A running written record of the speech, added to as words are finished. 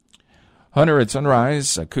Hunter at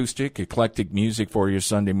Sunrise, acoustic, eclectic music for your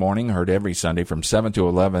Sunday morning. Heard every Sunday from 7 to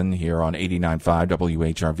 11 here on 89.5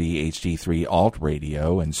 WHRV HD3 Alt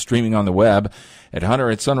Radio and streaming on the web at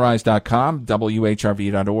hunteratsunrise.com,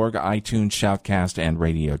 WHRV.org, iTunes, Shoutcast, and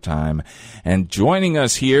Radio Time. And joining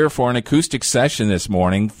us here for an acoustic session this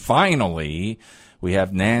morning, finally, we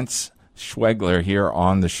have Nance Schwegler here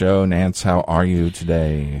on the show. Nance, how are you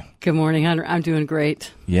today? Good morning, Hunter. I'm doing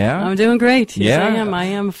great. Yeah? I'm doing great. Yes, yeah? I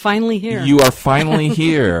am finally here. You are finally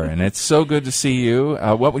here, and it's so good to see you.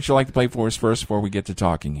 What would you like to play for us first before we get to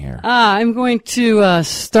talking here? I'm going to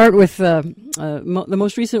start with the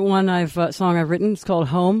most recent song I've written. It's called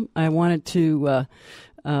Home. I wanted to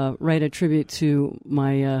write a tribute to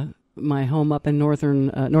my home up in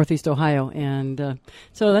northeast Ohio, and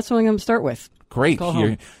so that's what I'm going to start with. Great.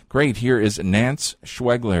 Here is Nance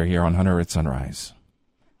Schwegler here on Hunter at Sunrise.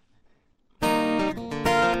 I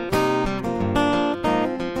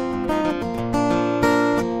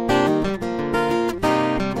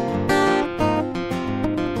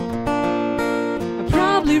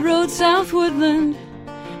probably rode South Woodland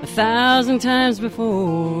 1,000 times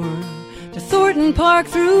before, to Thornton Park,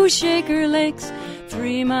 through Shaker Lakes,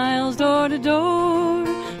 3 miles door to door,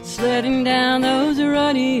 sledding down those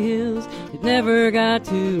ruddy hills. It never got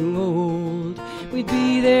too old. We'd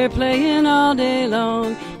be there playing all day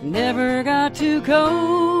long. It never got too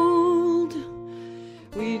cold.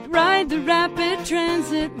 We'd ride the rapid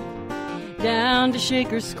transit down to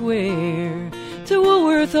Shaker Square, to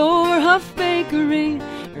Woolworth or Huff Bakery,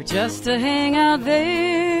 or just to hang out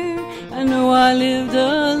there. I know I lived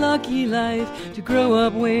a lucky life to grow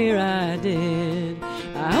up where I did.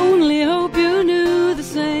 I only hope you knew the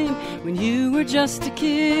same when you were just a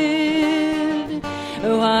kid.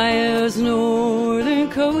 Ohio's northern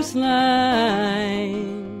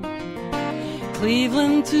coastline,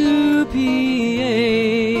 Cleveland to PA.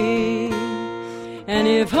 And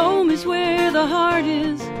if home is where the heart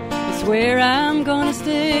is, it's where I'm gonna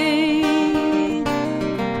stay.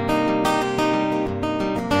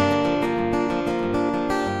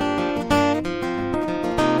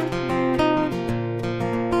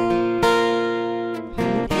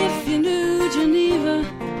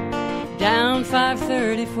 Down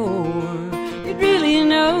 534, you'd really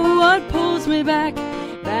know what pulls me back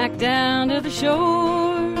down to the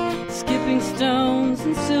shore. Skipping stones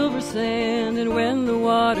and silver sand, and when the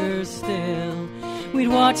water's still, we'd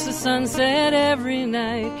watch the sunset every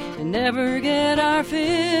night and never get our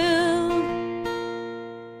fill.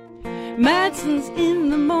 Madson's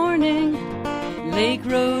in the morning, Lake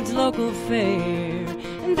Road's local fair,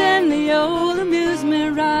 and then the old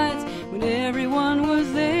amusement rides when everyone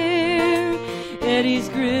was there. Eddie's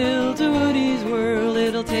Grill to Woody's World,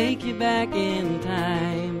 it'll take you back in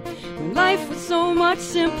time, when life was so much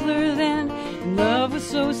simpler then, and love was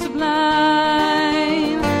so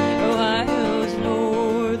sublime. Ohio's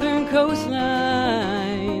northern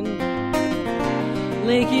coastline,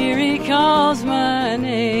 Lake Erie calls my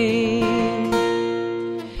name,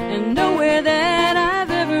 and nowhere that I've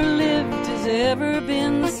ever lived has ever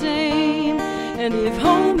been the same. And if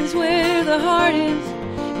home is where the heart is,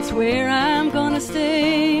 it's where I'm gonna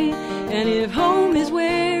stay. And if home is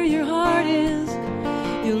where your heart is,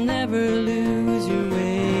 you'll never lose your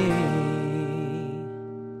way.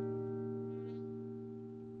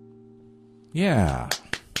 Yeah.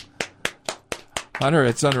 Hunter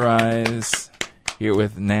at Sunrise here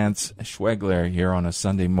with Nance Schwegler here on a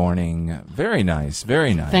Sunday morning. Very nice,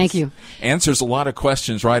 very nice. Thank you. Answers a lot of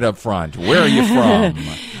questions right up front. Where are you from?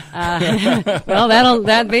 Well,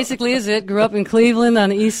 that basically is it. Grew up in Cleveland on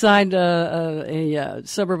the east side, a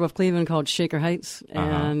suburb of Cleveland called Shaker Heights,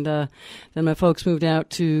 and then my folks moved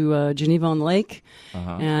out to Geneva on the Lake.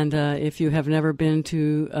 And if you have never been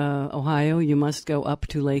to Ohio, you must go up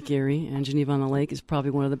to Lake Erie, and Geneva on the Lake is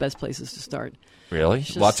probably one of the best places to start. Really?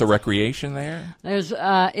 Lots of recreation there?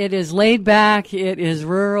 It is laid back, it is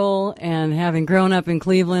rural, and having grown up in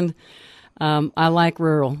Cleveland, I like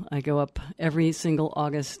rural. I go up every single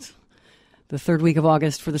August, the third week of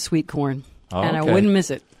August, for the sweet corn. Oh, and I okay. wouldn't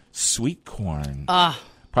miss it. Sweet corn.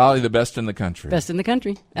 Probably the best in the country. Best in the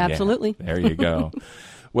country, absolutely. Yeah, there you go.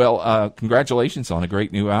 Well, congratulations on a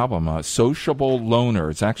great new album, Sociable Loner.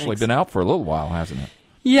 It's actually been out for a little while, hasn't it?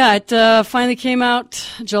 Yeah, it finally came out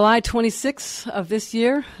July 26th of this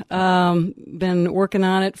year. Been working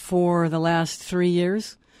on it for the last 3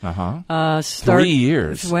 years. 3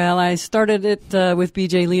 years? Well, I started it with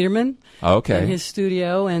B.J. Liederman in his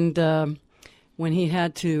studio, and when he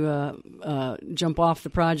had to jump off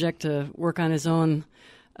the project to work on his own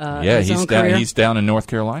he's down in North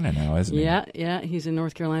Carolina now, isn't he? Yeah, he's in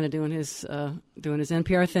North Carolina doing his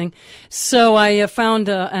NPR thing. So I found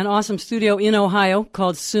an awesome studio in Ohio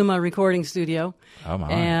called Suma Recording Studio. Oh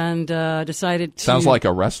my! And decided to. Sounds like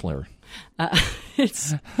a wrestler.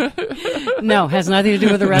 It's no, has nothing to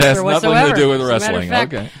do with the wrestler whatsoever. Nothing to do with wrestling. As a matter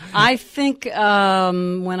of fact, okay. I think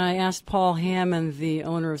when I asked Paul Hammond, the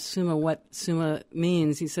owner of Suma, what Suma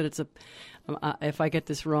means, he said it's a. If I get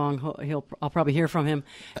this wrong, I'll probably hear from him.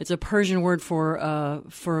 It's a Persian word for a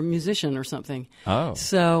musician or something. Oh,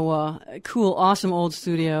 so cool, awesome old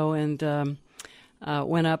studio, and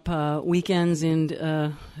went up weekends in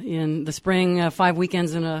the spring, 5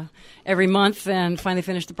 weekends every month, and finally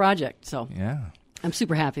finished the project. So yeah, I'm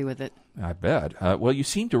super happy with it. I bet. Well, you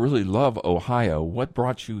seem to really love Ohio. What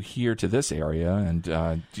brought you here to this area? And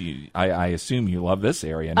I assume you love this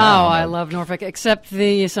area now. Oh, I love Norfolk, except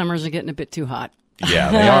the summers are getting a bit too hot.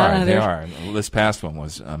 Yeah, they are. They are. This past one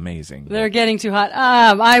was amazing. They're getting too hot.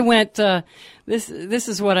 I went. This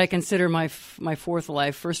is what I consider my fourth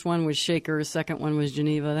life. First one was Shaker. Second one was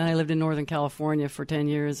Geneva. Then I lived in Northern California for 10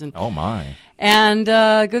 years. And oh my! And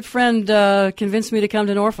a good friend convinced me to come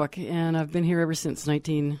to Norfolk, and I've been here ever since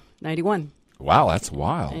 1991. Wow, that's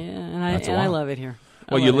wild. Yeah, and I love it here.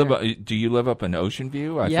 Well, do you live up in Ocean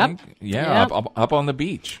View? I think. Yeah, yep. Up on the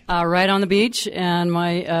beach. Right on the beach, and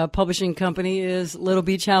my publishing company is Little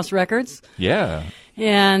Beach House Records. Yeah.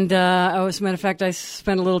 And as a matter of fact, I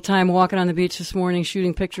spent a little time walking on the beach this morning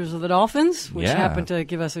shooting pictures of the dolphins, which happened to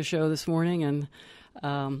give us a show this morning, and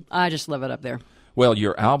I just love it up there. Well,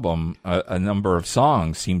 your album, a number of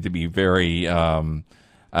songs seem to be very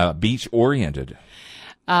beach-oriented.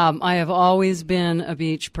 I have always been a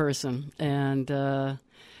beach person, and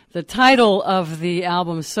the title of the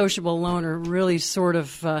album, Sociable Loner, really sort of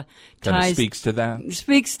speaks to that.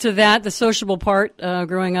 Speaks to that, the sociable part.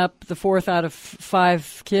 Growing up, the fourth out of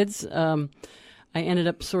 5 kids, I ended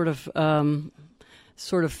up sort of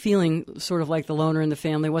feeling sort of like the loner in the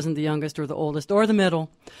family. Wasn't the youngest or the oldest or the middle.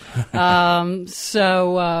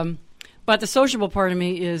 But the sociable part of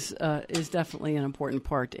me is definitely an important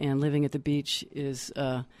part, and living at the beach is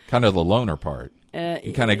kind of the loner part.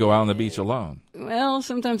 You kind of go out on the beach alone. Well,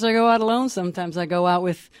 sometimes I go out alone. Sometimes I go out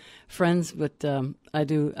with friends. But I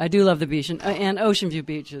do love the beach, and Ocean View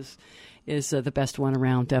Beach is the best one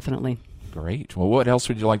around, definitely. Great. Well, what else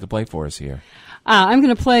would you like to play for us here? I'm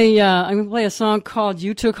going to play a song called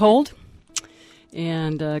 "You Took Hold."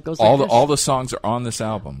 And it goes like all the songs are on this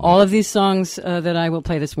album. All of these songs that I will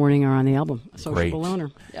play this morning are on the album. Sociable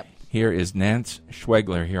Loner. Yep. Here is Nance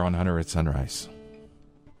Schwegler here on Hunter at Sunrise.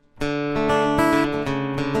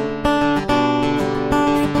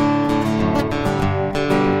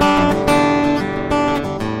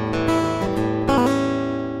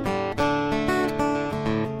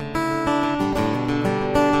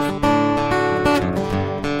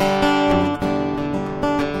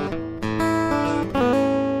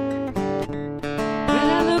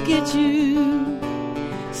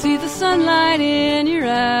 In your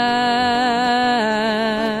eyes,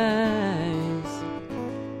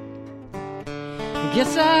 I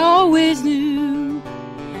guess I always knew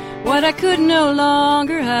what I could no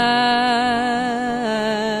longer hide,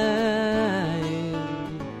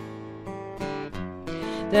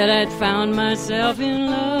 that I'd found myself in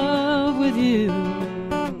love with you,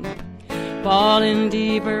 falling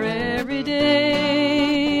deeper every day.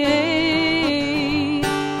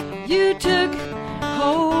 You took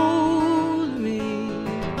hold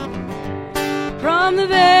from the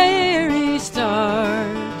very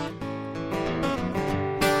start,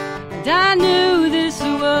 and I knew this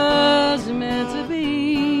was meant to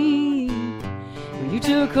be when you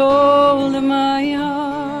took hold of my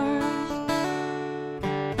heart.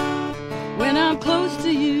 When I'm close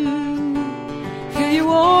to you, feel your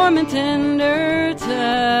warm and tender touch.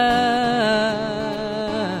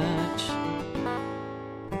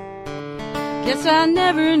 Guess I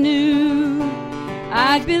never knew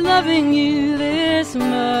I'd be loving you this much,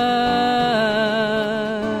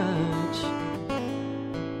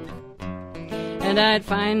 and I'd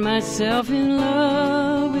find myself in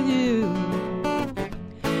love with you,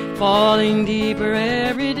 falling deeper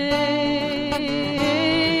every day.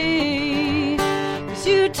 'Cause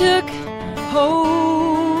you took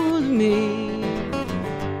hold of me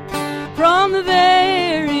from the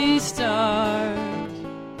very start,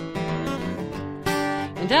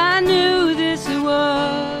 and I knew this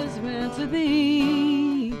was meant to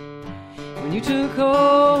be when you took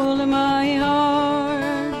hold of my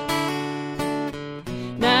heart.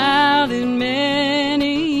 Now that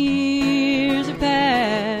many years have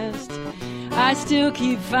passed, I still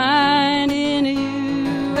keep finding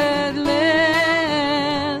you at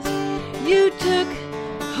last.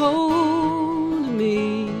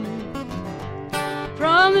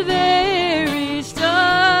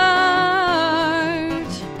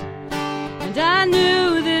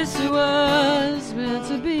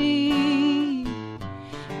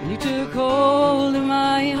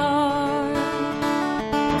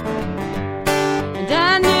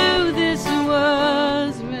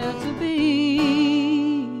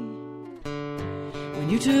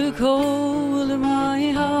 took hold of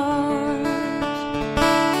my heart.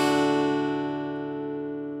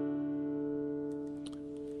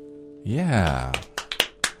 Yeah.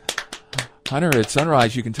 Hunter, at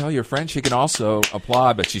Sunrise, you can tell your friend she can also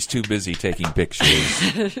applaud, but she's too busy taking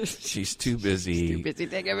pictures. She's too busy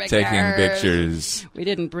taking pictures. We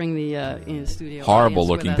didn't bring the studio.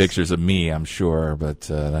 Horrible-looking pictures of me, I'm sure, but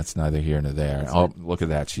that's neither here nor there. Look at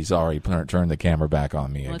that. She's already turned the camera back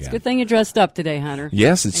on me again. It's a good thing you dressed up today, Hunter.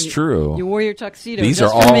 Yes, it's true. You wore your tuxedo These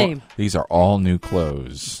just are for all, me. These are all new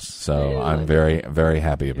clothes, so I'm very, very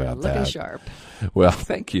happy about that. Looking sharp. Well,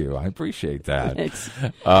 thank you. I appreciate that. Thanks.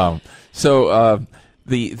 So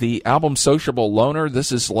the album Sociable Loner,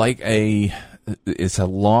 this is like it's a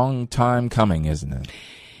long time coming, isn't it?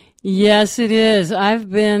 Yes, it is. I've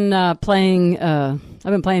been playing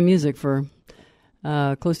music for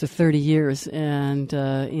close to 30 years, and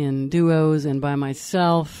in duos and by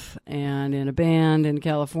myself and in a band in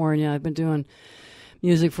California. I've been doing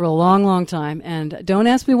music for a long, long time, and don't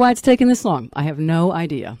ask me why it's taken this long. I have no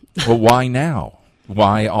idea. Well, why now?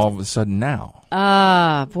 Why all of a sudden now?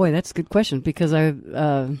 Boy, that's a good question, because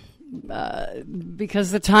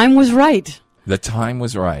because the time was right. The time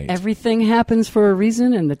was right. Everything happens for a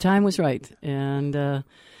reason, and the time was right. And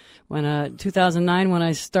when 2009, when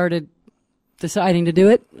I started deciding to do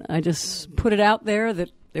it, I just put it out there that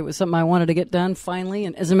it was something I wanted to get done finally.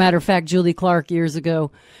 And as a matter of fact, Julie Clark years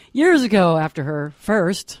ago, after her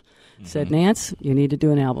first, said, "Nance, you need to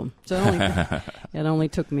do an album." So it only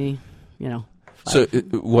took me, 5. So,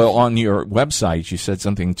 well, on your website, you said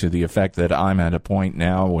something to the effect that I'm at a point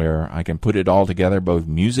now where I can put it all together, both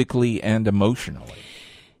musically and emotionally.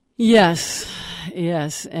 Yes,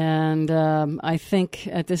 and I think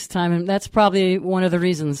at this time, and that's probably one of the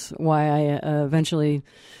reasons why I eventually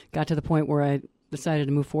got to the point where I decided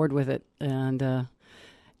to move forward with it. And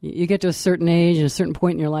you get to a certain age and a certain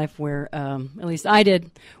point in your life where, at least I did,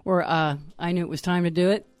 where I knew it was time to do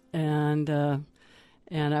it, and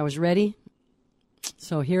I was ready.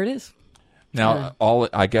 So here it is. Now,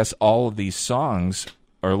 I guess all of these songs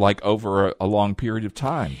are like over a long period of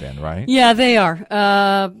time then, right? Yeah, they are.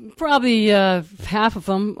 Probably half of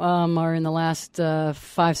them are in the last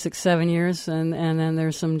 5, 6, 7 years, and then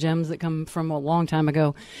there's some gems that come from a long time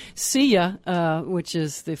ago. See Ya, which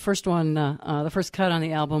is the first one, the first cut on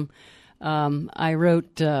the album, I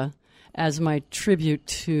wrote as my tribute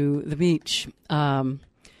to the beach.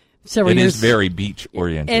 It is very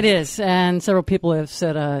beach-oriented. It is, and several people have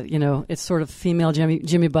said, it's sort of female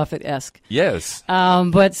Jimmy Buffett-esque. Yes.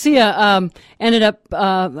 But Sia ended up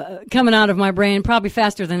coming out of my brain probably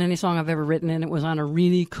faster than any song I've ever written, and it was on a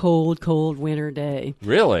really cold winter day.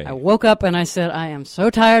 Really? I woke up and I said, I am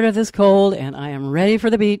so tired of this cold, and I am ready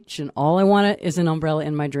for the beach, and all I want is an umbrella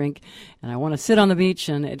in my drink, and I want to sit on the beach,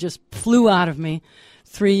 and it just flew out of me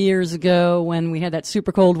 3 years ago when we had that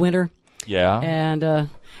super cold winter. Yeah.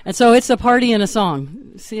 And so it's a party and a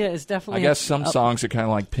song. Sia is definitely. I guess some songs are kind of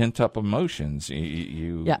like pent-up emotions.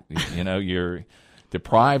 You're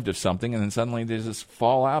deprived of something, and then suddenly they just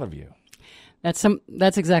fall out of you. That's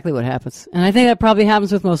exactly what happens, and I think that probably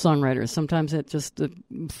happens with most songwriters. Sometimes it just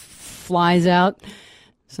flies out.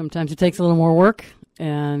 Sometimes it takes a little more work,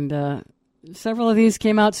 and several of these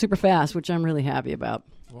came out super fast, which I'm really happy about.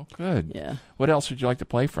 Well, good. Yeah. What else would you like to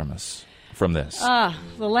play from us? From this, the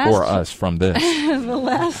last or us from this. the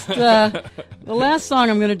last song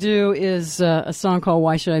I'm going to do is a song called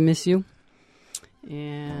 "Why Should I Miss You,"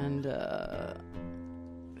 and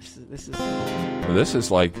this is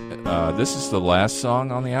the last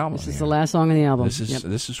song on the album. This is the last song on the album.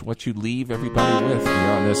 This is what you leave everybody with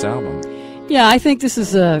here on this album. Yeah, I think this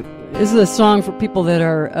is a song for people that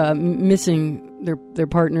are missing their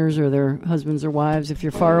partners or their husbands or wives. If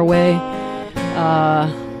you're far away.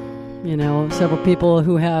 Several people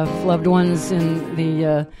who have loved ones in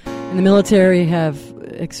the military have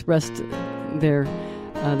expressed their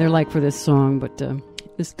like for this song, but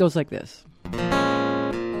this goes like this.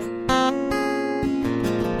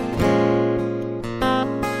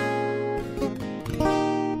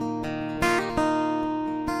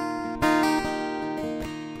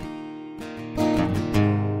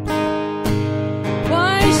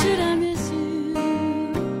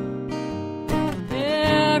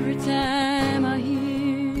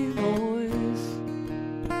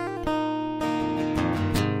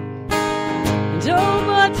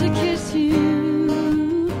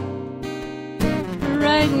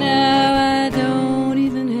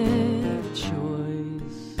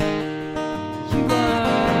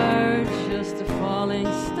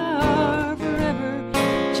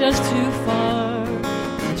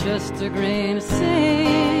 A grain of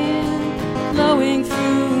sand blowing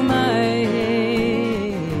through my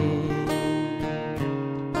hair.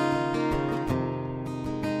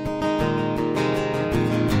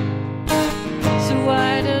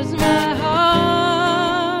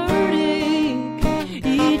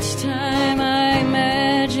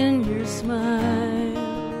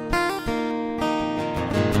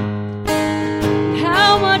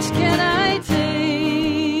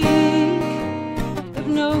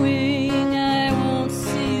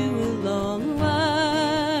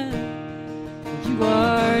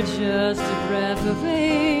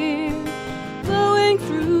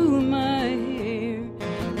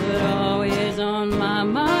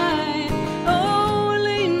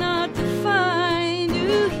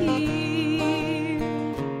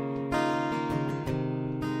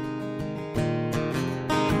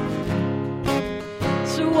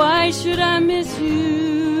 should I miss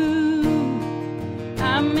you?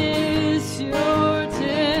 I miss your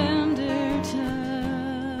tender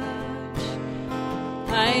touch.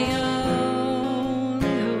 I only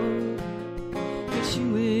hope that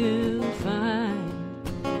you will find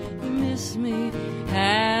you miss me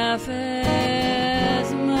half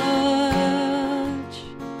as much.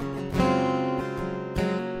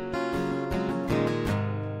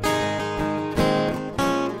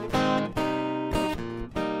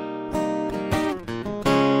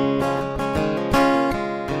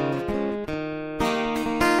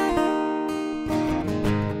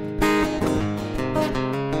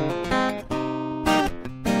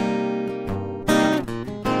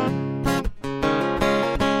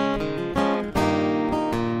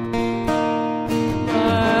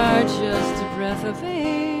 Of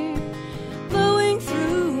air blowing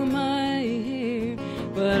through my hair,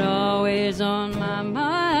 but always on my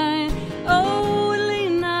mind, only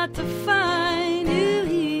not to find you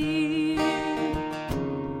here.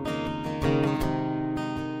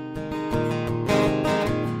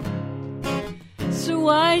 So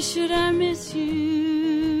why should I miss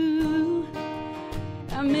you?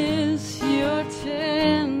 I miss your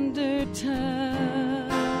tender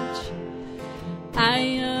touch.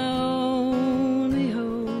 I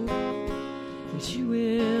you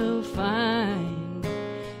will find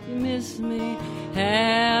you miss me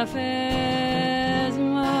half as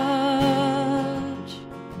much.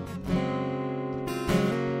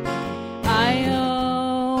 I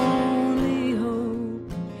only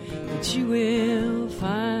hope that you will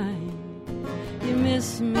find you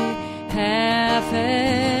miss me half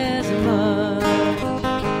as much.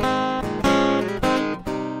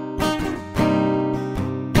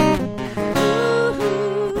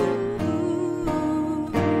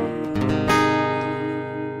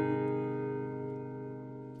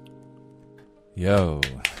 Yo.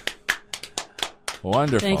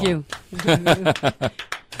 Wonderful. Thank you.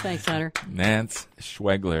 Thanks, Hunter. Nance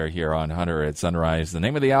Schwegler here on Hunter at Sunrise. The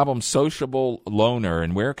name of the album, Sociable Loner.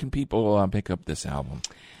 And where can people pick up this album?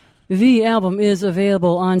 The album is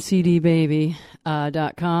available on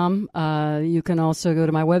cdbaby.com. You can also go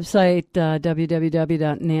to my website,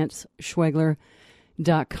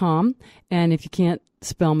 www.nanceschwegler.com. And if you can't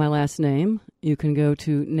spell my last name, you can go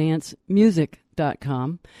to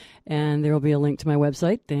nancemusic.com. And there will be a link to my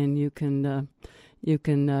website, and you can go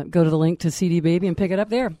to the link to CD Baby and pick it up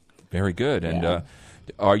there. Very good. And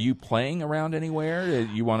are you playing around anywhere?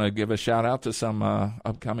 You want to give a shout out to some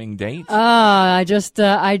upcoming dates? I just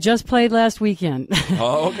played last weekend.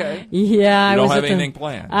 Oh, okay. Yeah, you don't have anything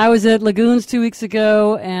planned. I was at Lagoons 2 weeks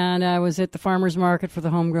ago, and I was at the Farmers Market for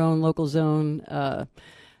the Homegrown Local Zone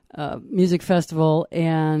music festival,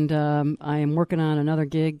 and I am working on another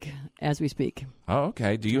gig as we speak. Oh,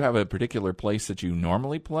 okay. Do you have a particular place that you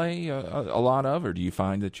normally play a lot of, or do you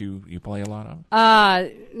find that you play a lot of?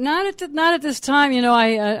 Not at this time. You know,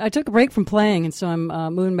 I took a break from playing, and so I'm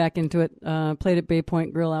moving back into it. Played at Bay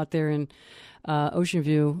Point Grill out there in Ocean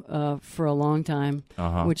View for a long time,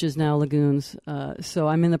 which is now Lagoons. So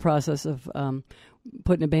I'm in the process of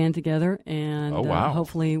putting a band together, and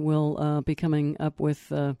hopefully we'll be coming up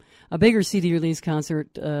with a bigger CD release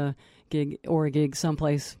concert gig or a gig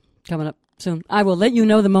someplace coming up soon. I will let you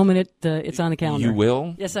know the moment it's on the calendar. You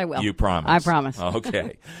will? Yes, I will. You promise? I promise.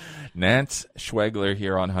 Okay. Nance Schwegler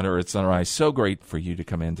here on Hunter at Sunrise. So great for you to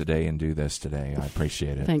come in today and do this today. I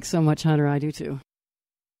appreciate it. Thanks so much, Hunter. I do too.